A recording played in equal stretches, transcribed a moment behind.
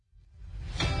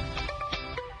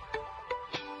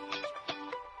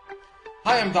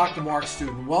Hi, I'm Dr. Mark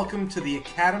Student. Welcome to the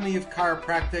Academy of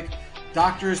Chiropractic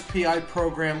Doctors PI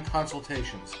Program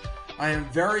Consultations. I am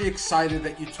very excited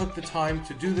that you took the time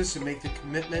to do this and make the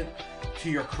commitment to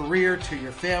your career, to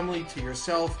your family, to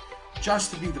yourself,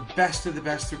 just to be the best of the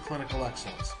best through clinical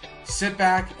excellence. Sit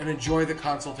back and enjoy the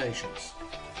consultations.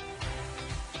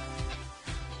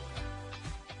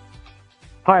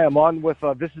 Hi, I'm on with,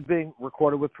 this is being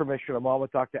recorded with permission. I'm on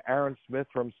with Dr. Aaron Smith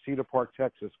from Cedar Park,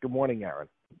 Texas. Good morning, Aaron.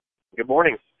 Good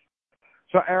morning.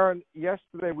 So, Aaron,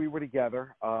 yesterday we were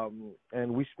together,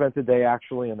 and we spent the day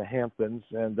actually in the Hamptons,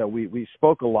 and we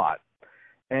spoke a lot.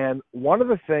 And one of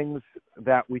the things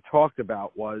that we talked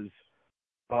about was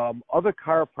other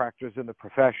chiropractors in the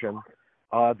profession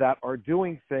that are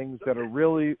doing things that are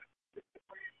really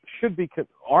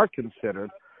are considered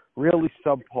really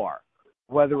subpar,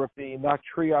 whether it be not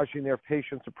triaging their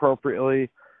patients appropriately,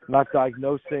 not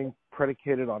diagnosing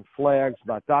predicated on flags,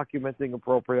 not documenting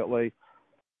appropriately.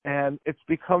 And it's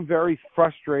become very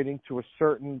frustrating to a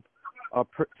certain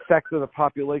sector of the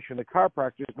population of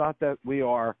chiropractors, not that we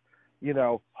are,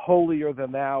 holier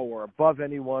than thou or above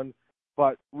anyone,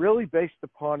 but really based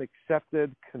upon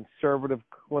accepted conservative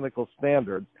clinical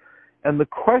standards. And the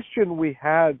question we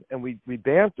had, and we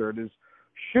bantered, is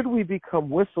should we become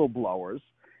whistleblowers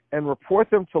and report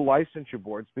them to licensure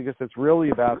boards because it's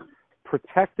really about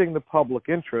protecting the public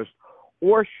interest,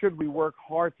 or should we work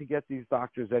hard to get these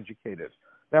doctors educated?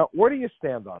 Now, where do you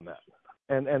stand on that?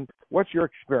 And what's your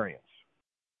experience?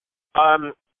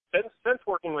 Since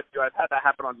working with you, I've had that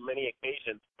happen on many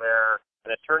occasions where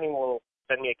an attorney will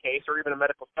send me a case, or even a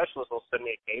medical specialist will send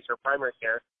me a case, or primary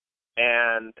care,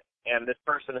 and this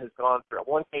person has gone through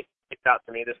one case picked out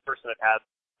to me. This person had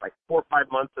like 4 or 5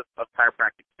 months of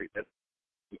chiropractic treatment,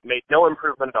 made no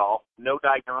improvement at all, no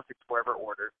diagnostics were ever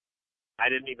ordered. I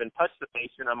didn't even touch the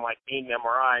patient. I'm like, being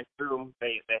MRI, boom,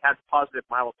 they had positive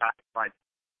myelopathic findings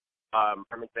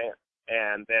from exam.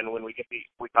 And then when we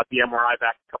got the MRI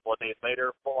back a couple of days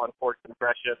later, full on cord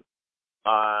compression.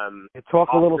 Talk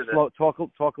a little slow. Talk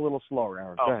a little slower,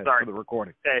 Aaron. Oh, go ahead, sorry. for the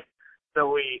recording. Okay,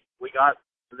 so we got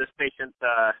this patient.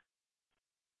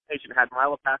 Patient had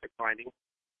myelopathic findings.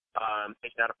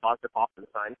 Patient had a positive Hoffman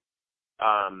sign.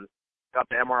 Got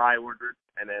the MRI ordered,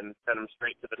 and then sent them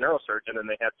straight to the neurosurgeon, and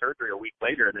they had surgery a week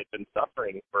later, and they've been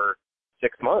suffering for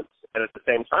 6 months. And at the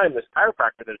same time, this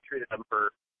chiropractor that had treated them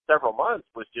for several months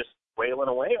was just wailing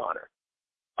away on her.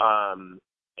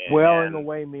 Wailing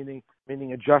away meaning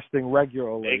adjusting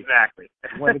regularly. Exactly.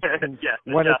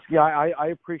 I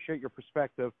appreciate your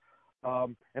perspective.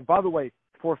 And by the way,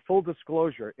 for full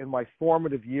disclosure, in my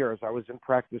formative years, I was in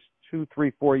practice 2,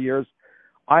 3, 4 years.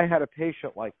 I had a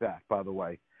patient like that, by the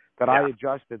way, that I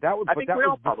adjusted. I think we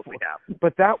all probably have.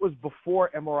 But that was before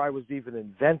MRI was even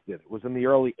invented. It was in the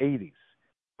early 80s.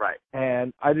 Right.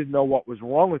 And I didn't know what was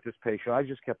wrong with this patient. I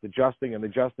just kept adjusting and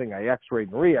adjusting. I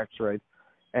X-rayed and re-X-rayed.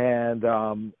 And,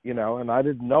 and I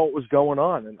didn't know what was going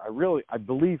on. And I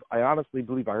honestly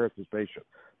believe I hurt this patient.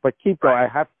 But keep going.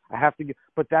 Right. I have to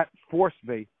but that forced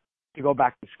me to go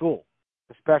back to school,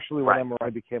 especially when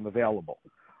MRI became available.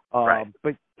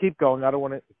 But keep going. I don't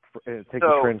want to take the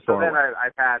train forward. So then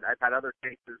I've had other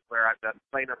cases where I've done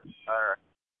plaintiff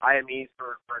IMEs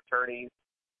for attorneys,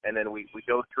 and then we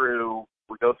go through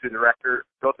the records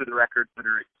that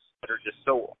are just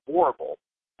so horrible.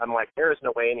 I'm like, there is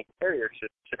no way any carrier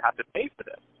should have to pay for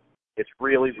this. It's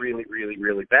really, really, really,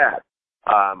 really bad.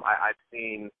 I've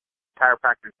seen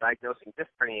chiropractors diagnosing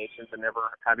disc herniations and never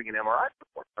having an MRI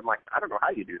report. I'm like, I don't know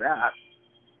how you do that.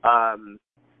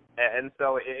 And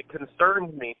so it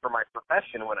concerns me for my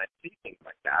profession when I see things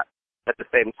like that. At the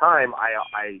same time,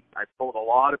 I told a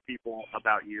lot of people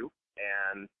about you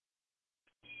and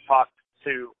talked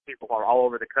to people all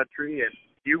over the country, and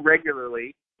you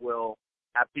regularly will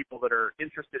have people that are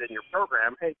interested in your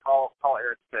program. Hey, call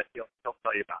Aaron Smith. He'll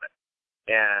tell you about it.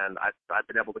 And I've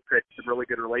been able to create some really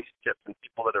good relationships and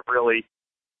people that have really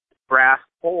grasped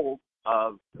hold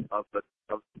of the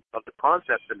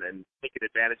concept and taken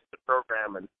advantage of the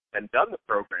program and done the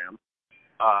program.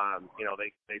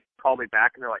 They call me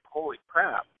back and they're like, holy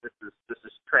crap, this is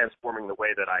transforming the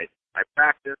way that I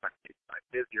practice. I'm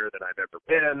busier than I've ever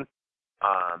been.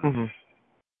 I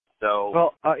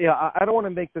don't want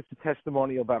to make this a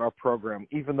testimonial about our program,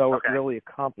 even though it really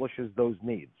accomplishes those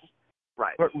needs.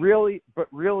 Right. But really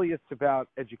it's about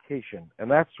education,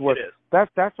 and that's what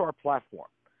that's our platform.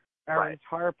 Our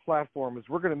entire platform is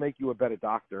we're going to make you a better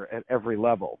doctor at every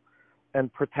level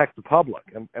and protect the public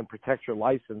and protect your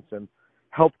license and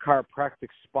help chiropractic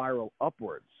spiral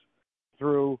upwards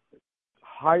through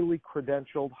highly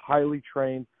credentialed, highly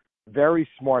trained, very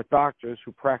smart doctors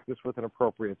who practice within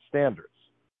appropriate standards.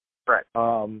 Right.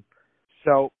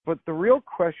 So, but the real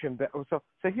question so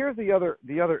here's the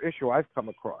other issue I've come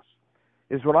across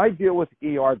is when I deal with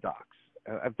ER docs,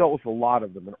 and I've dealt with a lot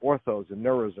of them, and orthos and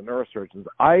neuros and neurosurgeons.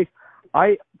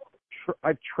 I've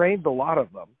trained a lot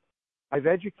of them. I've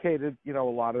educated, a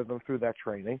lot of them through that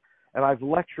training, and I've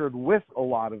lectured with a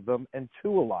lot of them and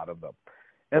to a lot of them,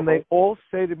 and they all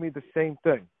say to me the same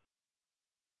thing.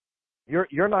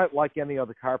 You're not like any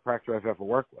other chiropractor I've ever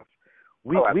worked with.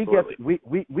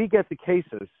 We get the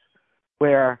cases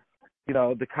where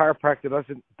the chiropractor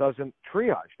doesn't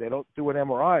triage. They don't do an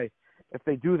MRI. If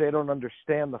they do, they don't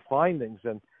understand the findings,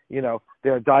 and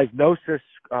their diagnosis,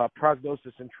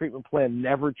 prognosis, and treatment plan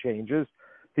never changes.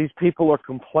 These people are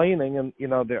complaining, and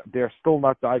they're still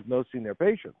not diagnosing their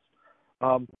patients.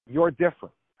 You're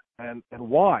different, and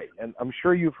why? And I'm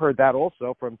sure you've heard that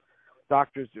also from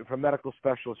doctors, from medical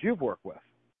specialists you've worked with.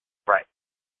 Right.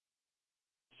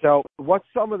 So what's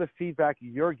some of the feedback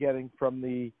you're getting from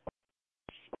the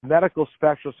medical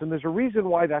specialists? And there's a reason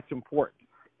why that's important.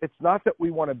 It's not that we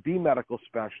want to be medical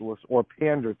specialists or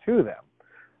pander to them.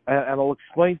 And I'll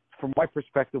explain from my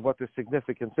perspective what the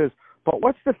significance is. But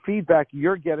what's the feedback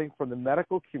you're getting from the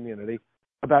medical community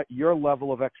about your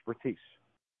level of expertise?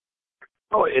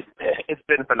 Oh, it's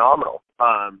been phenomenal.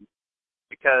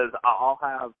 Because I'll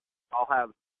have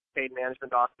pain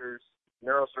management doctors,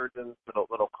 neurosurgeons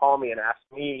that'll call me and ask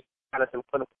me kind of some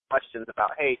clinical questions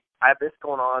about, hey, I have this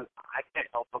going on, I can't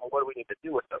help them, what do we need to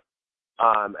do with them?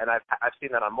 And I've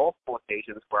seen that on multiple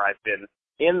occasions where I've been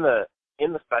in the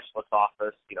specialist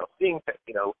office, seeing,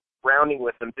 rounding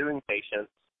with them, doing patients.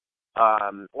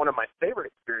 One of my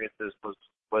favorite experiences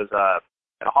was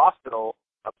at a hospital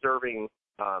observing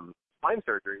spine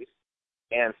surgeries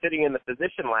and sitting in the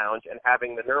physician lounge and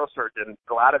having the neurosurgeon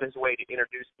go out of his way to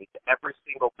introduce me to every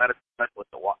single medical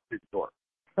specialist that walked through the door,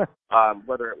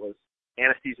 whether it was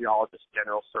anesthesiologist,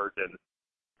 general surgeon,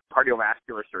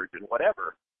 cardiovascular surgeon,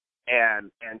 whatever,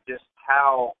 and just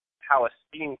how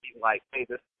esteemed he's like, hey,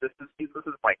 this is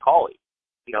my colleague.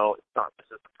 It's not this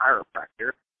is a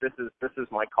chiropractor. This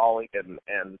is my colleague,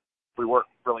 and we work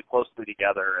really closely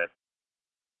together, and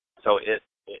so it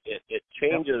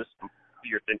changes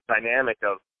your dynamic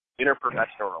of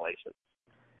interprofessional relations.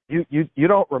 You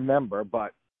don't remember,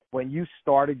 but when you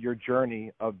started your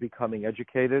journey of becoming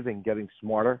educated and getting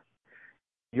smarter,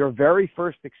 your very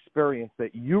first experience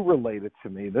that you related to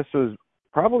me, this was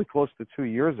probably close to 2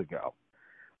 years ago.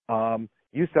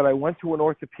 You said, I went to an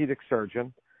orthopedic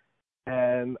surgeon,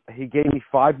 and he gave me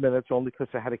 5 minutes only because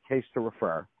I had a case to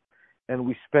refer, and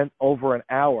we spent over an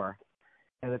hour,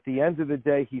 and at the end of the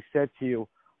day, he said to you,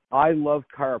 I love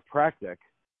chiropractic,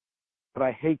 but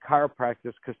I hate chiropractors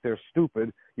because they're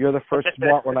stupid. You're the first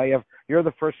smart one I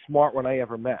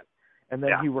ever met. And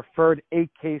then he referred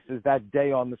 8 cases that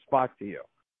day on the spot to you.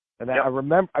 And I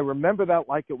remember that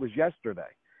like it was yesterday.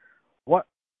 What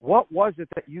was it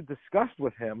that you discussed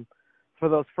with him for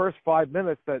those first 5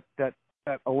 minutes that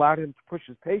allowed him to push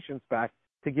his patients back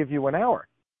to give you an hour?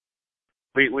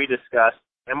 We discussed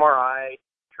MRI,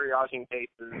 triaging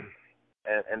cases,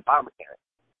 and biomechanics.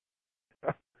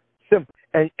 Simple.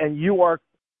 And you are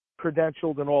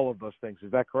credentialed in all of those things.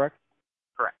 Is that correct?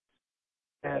 Correct.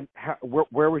 And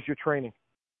where was your training?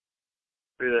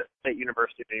 Through the State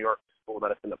University of New York School of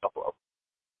Medicine at Buffalo.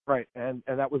 Right, and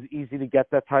that was easy to get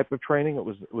that type of training. It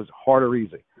was hard or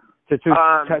easy to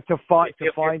find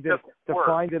it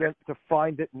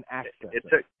and access it.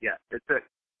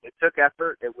 It took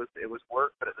effort. It was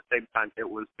work, but at the same time, it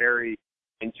was very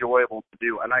enjoyable to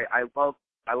do. And I love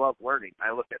learning. I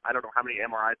don't know how many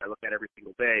MRIs I look at every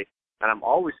single day, and I'm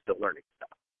always still learning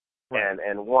stuff, right.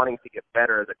 and wanting to get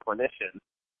better as a clinician,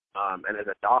 and as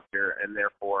a doctor, and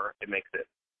therefore it makes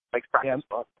practice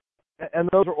fun. And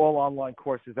those are all online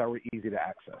courses that were easy to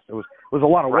access. It was a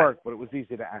lot of work, but it was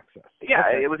easy to access. Yeah,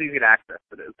 okay. It was easy to access,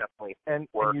 but it was definitely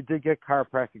work. And you did get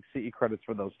chiropractic CE credits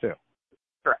for those too.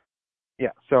 Correct.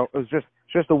 Yeah, so it was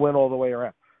just a win all the way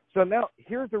around. So now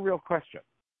here's the real question.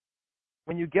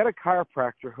 When you get a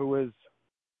chiropractor who is,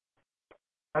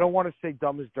 I don't want to say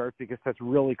dumb as dirt because that's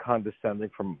really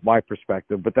condescending from my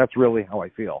perspective, but that's really how I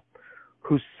feel,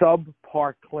 who's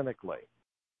subpar clinically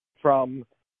from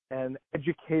an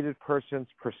educated person's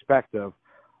perspective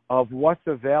of what's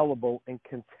available in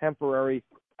contemporary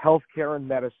healthcare and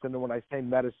medicine. And when I say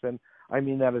medicine, I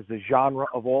mean that as the genre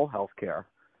of all healthcare.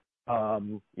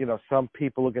 Some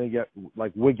people are going to get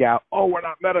like wig out. Oh, we're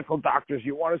not medical doctors.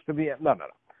 You want us to be? No.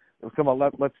 Come on,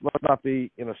 let's not be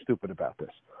stupid about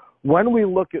this. When we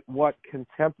look at what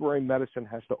contemporary medicine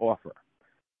has to offer,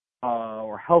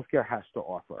 or healthcare has to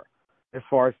offer, as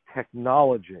far as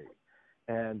technology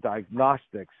and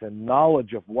diagnostics and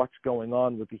knowledge of what's going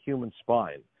on with the human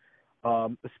spine,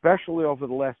 especially over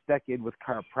the last decade with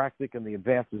chiropractic and the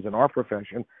advances in our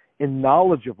profession, in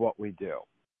knowledge of what we do.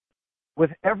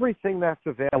 With everything that's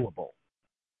available,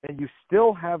 and you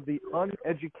still have the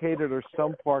uneducated or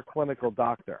subpar clinical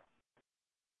doctor,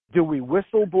 do we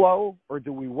whistleblow or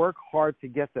do we work hard to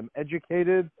get them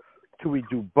educated? Do we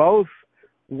do both?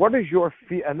 What is your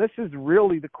fee? And this is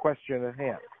really the question at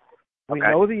hand. We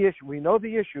know the issue. We know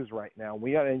the issues right now.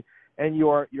 And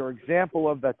your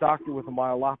example of that doctor with a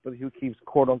myelopathy who keeps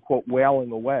quote unquote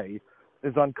wailing away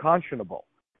is unconscionable.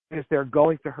 Is they're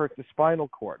going to hurt the spinal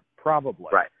cord? Probably.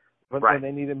 Right. But then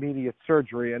they need immediate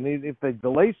surgery. And if they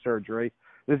delay surgery,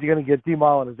 then you're going to get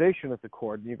demyelinization at the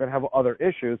cord, and you're going to have other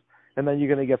issues. And then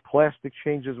you're going to get plastic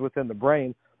changes within the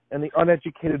brain. And the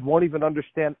uneducated won't even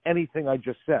understand anything I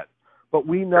just said. But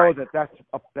we know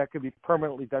that could be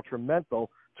permanently detrimental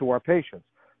to our patients.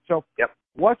 So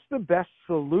what's the best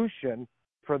solution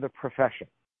for the profession?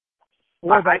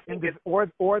 Or that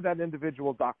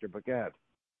individual doctor? But go ahead.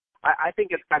 I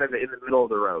think it's kind of in the middle of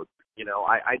the road. You know,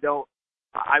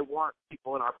 I want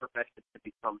people in our profession to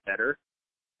become better.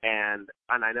 And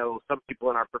I know some people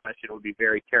in our profession would be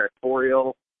very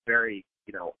territorial, very,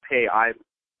 you know, hey,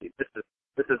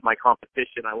 this is my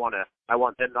competition. I want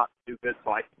them not to do good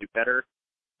so I can do better.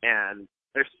 And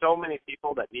there's so many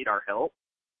people that need our help.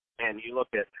 And you look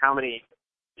at how many,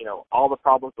 you know, all the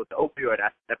problems with the opioid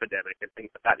epidemic and things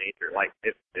of that nature. Like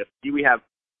if we have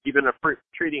even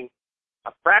treating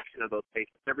a fraction of those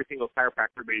patients, every single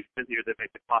chiropractor would be busier than they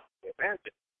could possibly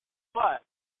imagine. But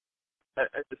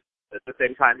at the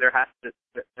same time, there has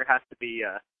to be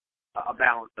a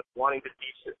balance of wanting to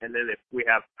teach, and then if we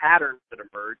have patterns that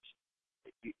emerge,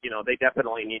 you know, they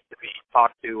definitely need to be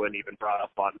talked to and even brought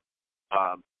up on,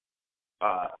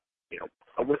 you know,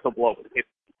 a whistleblower,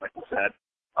 like you said,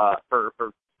 for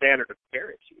standard of care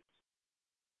issues.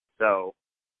 So,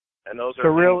 and those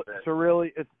are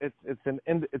really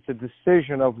it's a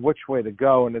decision of which way to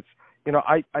go, and it's, you know,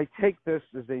 I take this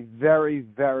as a very,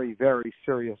 very, very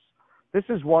serious. This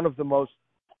is one of the most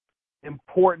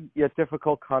important yet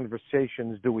difficult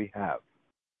conversations do we have.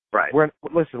 Right. We're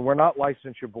not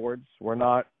licensure boards. We're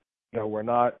not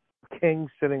kings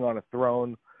sitting on a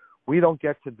throne. We don't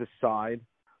get to decide.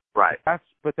 Right.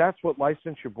 But that's what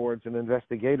licensure boards and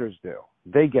investigators do.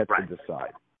 They get to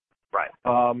decide. Right.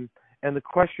 And the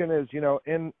question is, you know,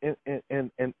 in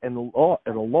the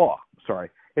law,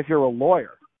 if you're a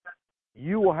lawyer,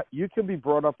 you can be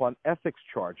brought up on ethics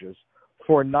charges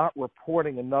for not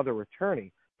reporting another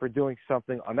attorney for doing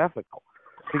something unethical,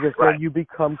 because then you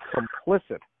become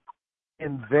complicit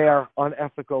in their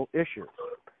unethical issues.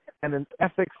 And an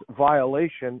ethics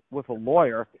violation with a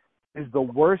lawyer is the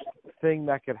worst thing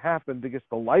that could happen, because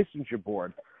the licensure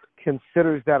board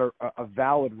considers that a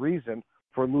valid reason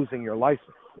for losing your license.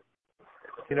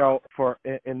 You know,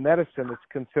 in medicine, it's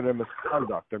considered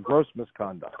misconduct or gross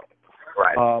misconduct.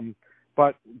 Right.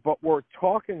 But we're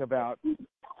talking about,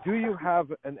 do you have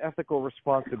an ethical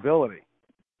responsibility?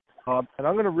 And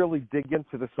I'm going to really dig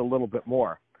into this a little bit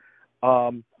more.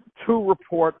 To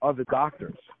report other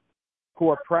doctors who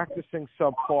are practicing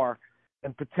subpar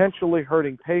and potentially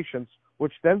hurting patients,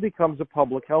 which then becomes a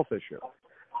public health issue.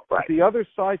 Right. But the other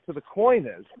side to the coin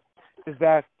is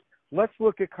that let's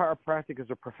look at chiropractic as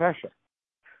a profession.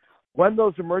 When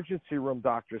those emergency room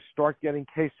doctors start getting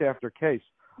case after case,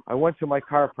 I went to my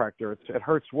chiropractor, it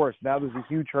hurts worse. Now there's a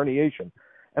huge herniation.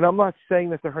 And I'm not saying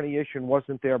that the herniation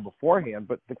wasn't there beforehand,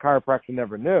 but the chiropractor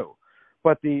never knew.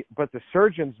 But the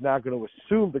surgeon's now going to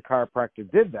assume the chiropractor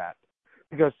did that,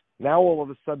 because now all of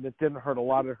a sudden it didn't hurt a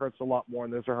lot, it hurts a lot more,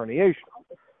 and there's a herniation.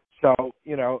 So,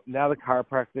 you know, now the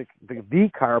chiropractor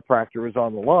is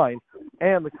on the line,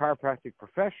 and the chiropractic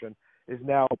profession is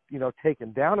now, you know,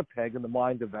 taken down a peg in the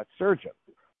mind of that surgeon.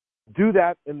 Do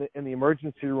that in the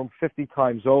emergency room 50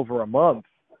 times over a month,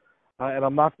 and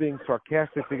I'm not being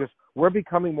sarcastic, because we're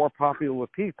becoming more popular with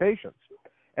patients.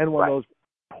 And when those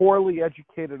poorly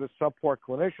educated or subpar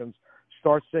clinicians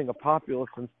start seeing a populace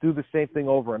and do the same thing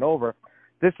over and over,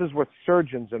 this is what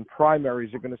surgeons and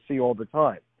primaries are going to see all the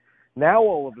time. Now,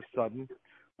 all of a sudden,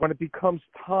 when it becomes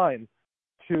time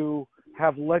to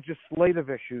have legislative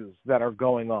issues that are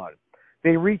going on,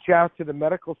 they reach out to the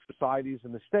medical societies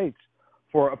in the states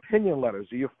for opinion letters,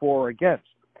 are you for or against?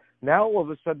 Now, all of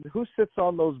a sudden, who sits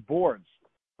on those boards,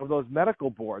 of those medical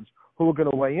boards, who are going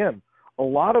to weigh in? A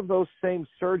lot of those same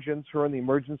surgeons who are in the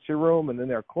emergency room and in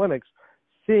their clinics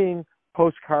seeing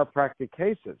post-chiropractic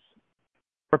cases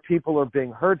where people are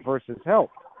being hurt versus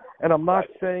helped. And I'm not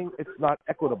saying it's not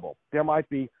equitable. There might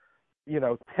be, you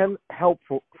know, 10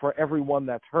 helpful for everyone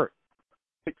that's hurt.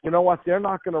 But you know what? They're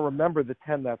not going to remember the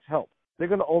 10 that's helped. They're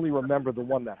going to only remember the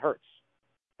one that hurts.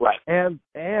 Right. And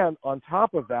on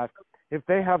top of that, if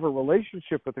they have a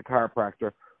relationship with the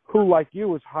chiropractor who, like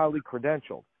you, is highly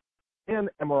credentialed in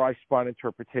MRI spine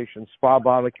interpretation, spa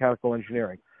biomechanical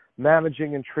engineering,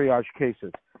 managing and triage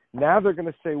cases, now they're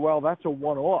going to say, well, that's a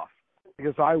one-off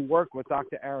because I work with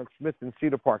Dr. Aaron Smith in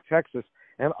Cedar Park, Texas,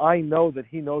 and I know that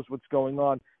he knows what's going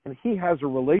on, and he has a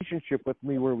relationship with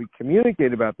me where we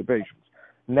communicate about the patients.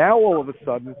 Now, all of a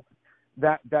sudden,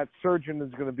 that surgeon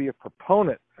is going to be a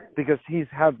proponent because he's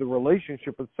had the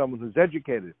relationship with someone who's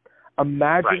educated.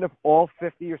 Imagine if all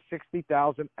 50 or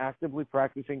 60,000 actively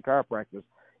practicing chiropractors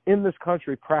in this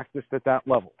country practiced at that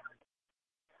level.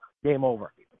 Game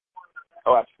over.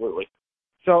 Oh, absolutely.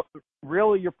 So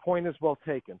really your point is well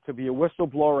taken. To be a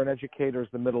whistleblower and educator is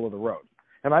the middle of the road.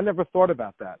 And I never thought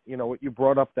about that. You know, what you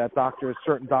brought up, that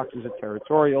certain doctors are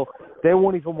territorial. They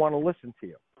won't even want to listen to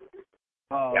you.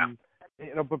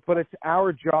 You know, but it's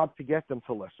our job to get them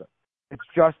to listen. It's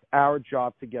just our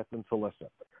job to get them to listen.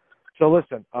 So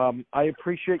listen, I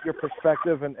appreciate your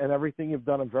perspective and everything you've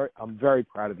done. I'm very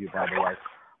proud of you, by the way.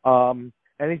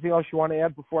 Anything else you want to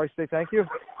add before I say thank you?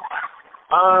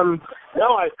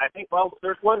 No, I think, well,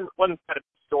 there's one kind of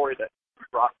story that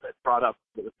brought up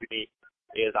with me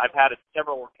is I've had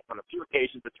on a few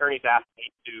occasions, attorneys asked me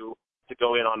to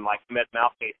go in on like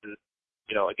med-mal cases,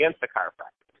 you know, against the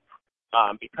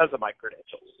chiropractor, because of my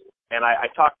credentials. And I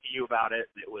talked to you about it.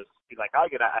 He's like, I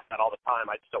get asked that all the time.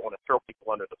 I just don't want to throw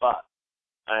people under the bus.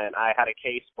 And I had a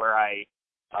case where I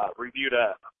reviewed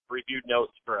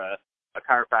notes for a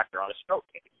chiropractor on a stroke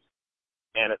case.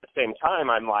 And at the same time,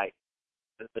 I'm like,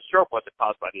 the stroke wasn't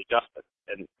caused by the adjustment.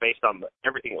 And based on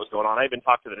everything that was going on, I even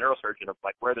talked to the neurosurgeon of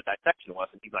like where the dissection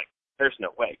was, and he's like, there's no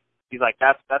way. He's like,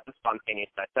 that's a spontaneous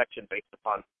dissection based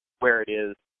upon where it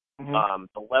is,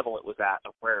 the level it was at,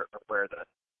 of where the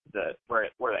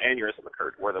aneurysm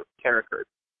occurred, where the tear occurred.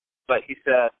 But he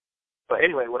said, but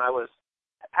anyway, when I was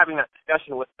having that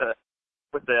discussion with the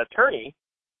attorney,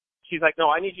 she's like,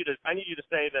 no, I need you to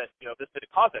say that, you know, this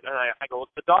didn't cause it. And I go,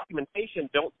 the documentation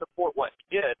don't support what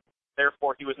he did.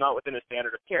 Therefore, he was not within his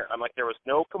standard of care. I'm like, there was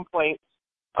no complaints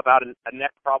about a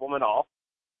neck problem at all.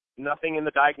 Nothing in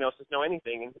the diagnosis, no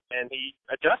anything, and he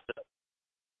adjusted it.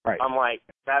 Right. I'm like,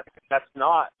 that's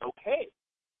not okay.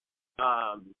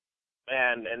 And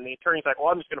the attorney's like, well,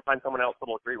 I'm just going to find someone else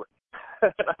that'll agree with me.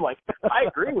 And I'm like, I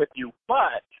agree with you,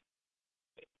 but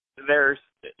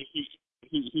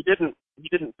he didn't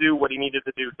do what he needed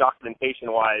to do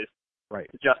documentation wise,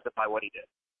 right, to justify what he did.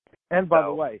 And by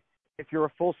the way, if you're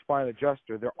a full spine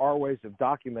adjuster, there are ways of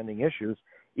documenting issues,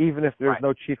 even if there's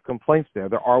no chief complaints there.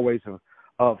 There are ways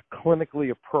of clinically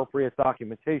appropriate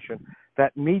documentation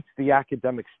that meets the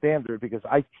academic standard, because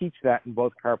I teach that in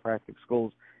both chiropractic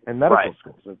schools and medical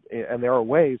schools. And there are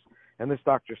ways, and this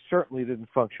doctor certainly didn't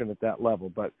function at that level.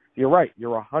 But you're right.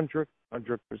 You're 100%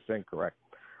 correct.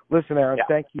 Listen, Aaron,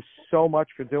 thank you so much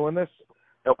for doing this.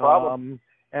 No problem.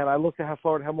 And I look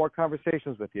forward to have more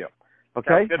conversations with you.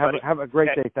 Okay? Good, have a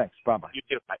great day. Thanks. Bye-bye. You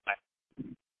too. Bye-bye.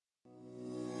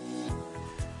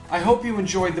 I hope you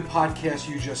enjoyed the podcast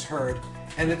you just heard,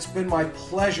 and it's been my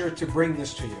pleasure to bring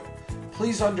this to you.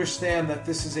 Please understand that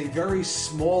this is a very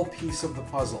small piece of the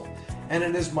puzzle, and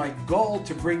it is my goal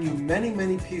to bring you many,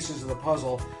 many pieces of the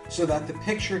puzzle so that the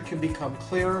picture can become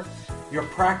clearer, your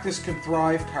practice can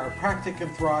thrive, chiropractic can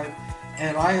thrive,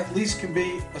 and I at least can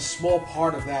be a small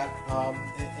part of that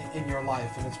in your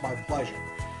life, and it's my pleasure.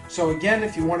 So again,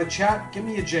 if you want to chat, give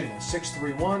me a jingle,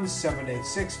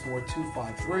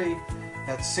 631-786-4253.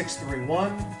 That's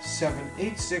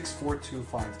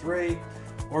 631-786-4253.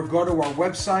 Or go to our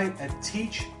website at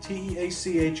Teach,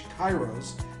 T-E-A-C-H,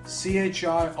 Chiros,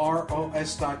 CHIROS.com.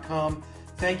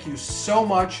 Thank you so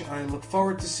much, and I look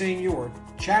forward to seeing you or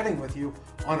chatting with you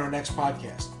on our next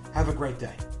podcast. Have a great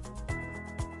day.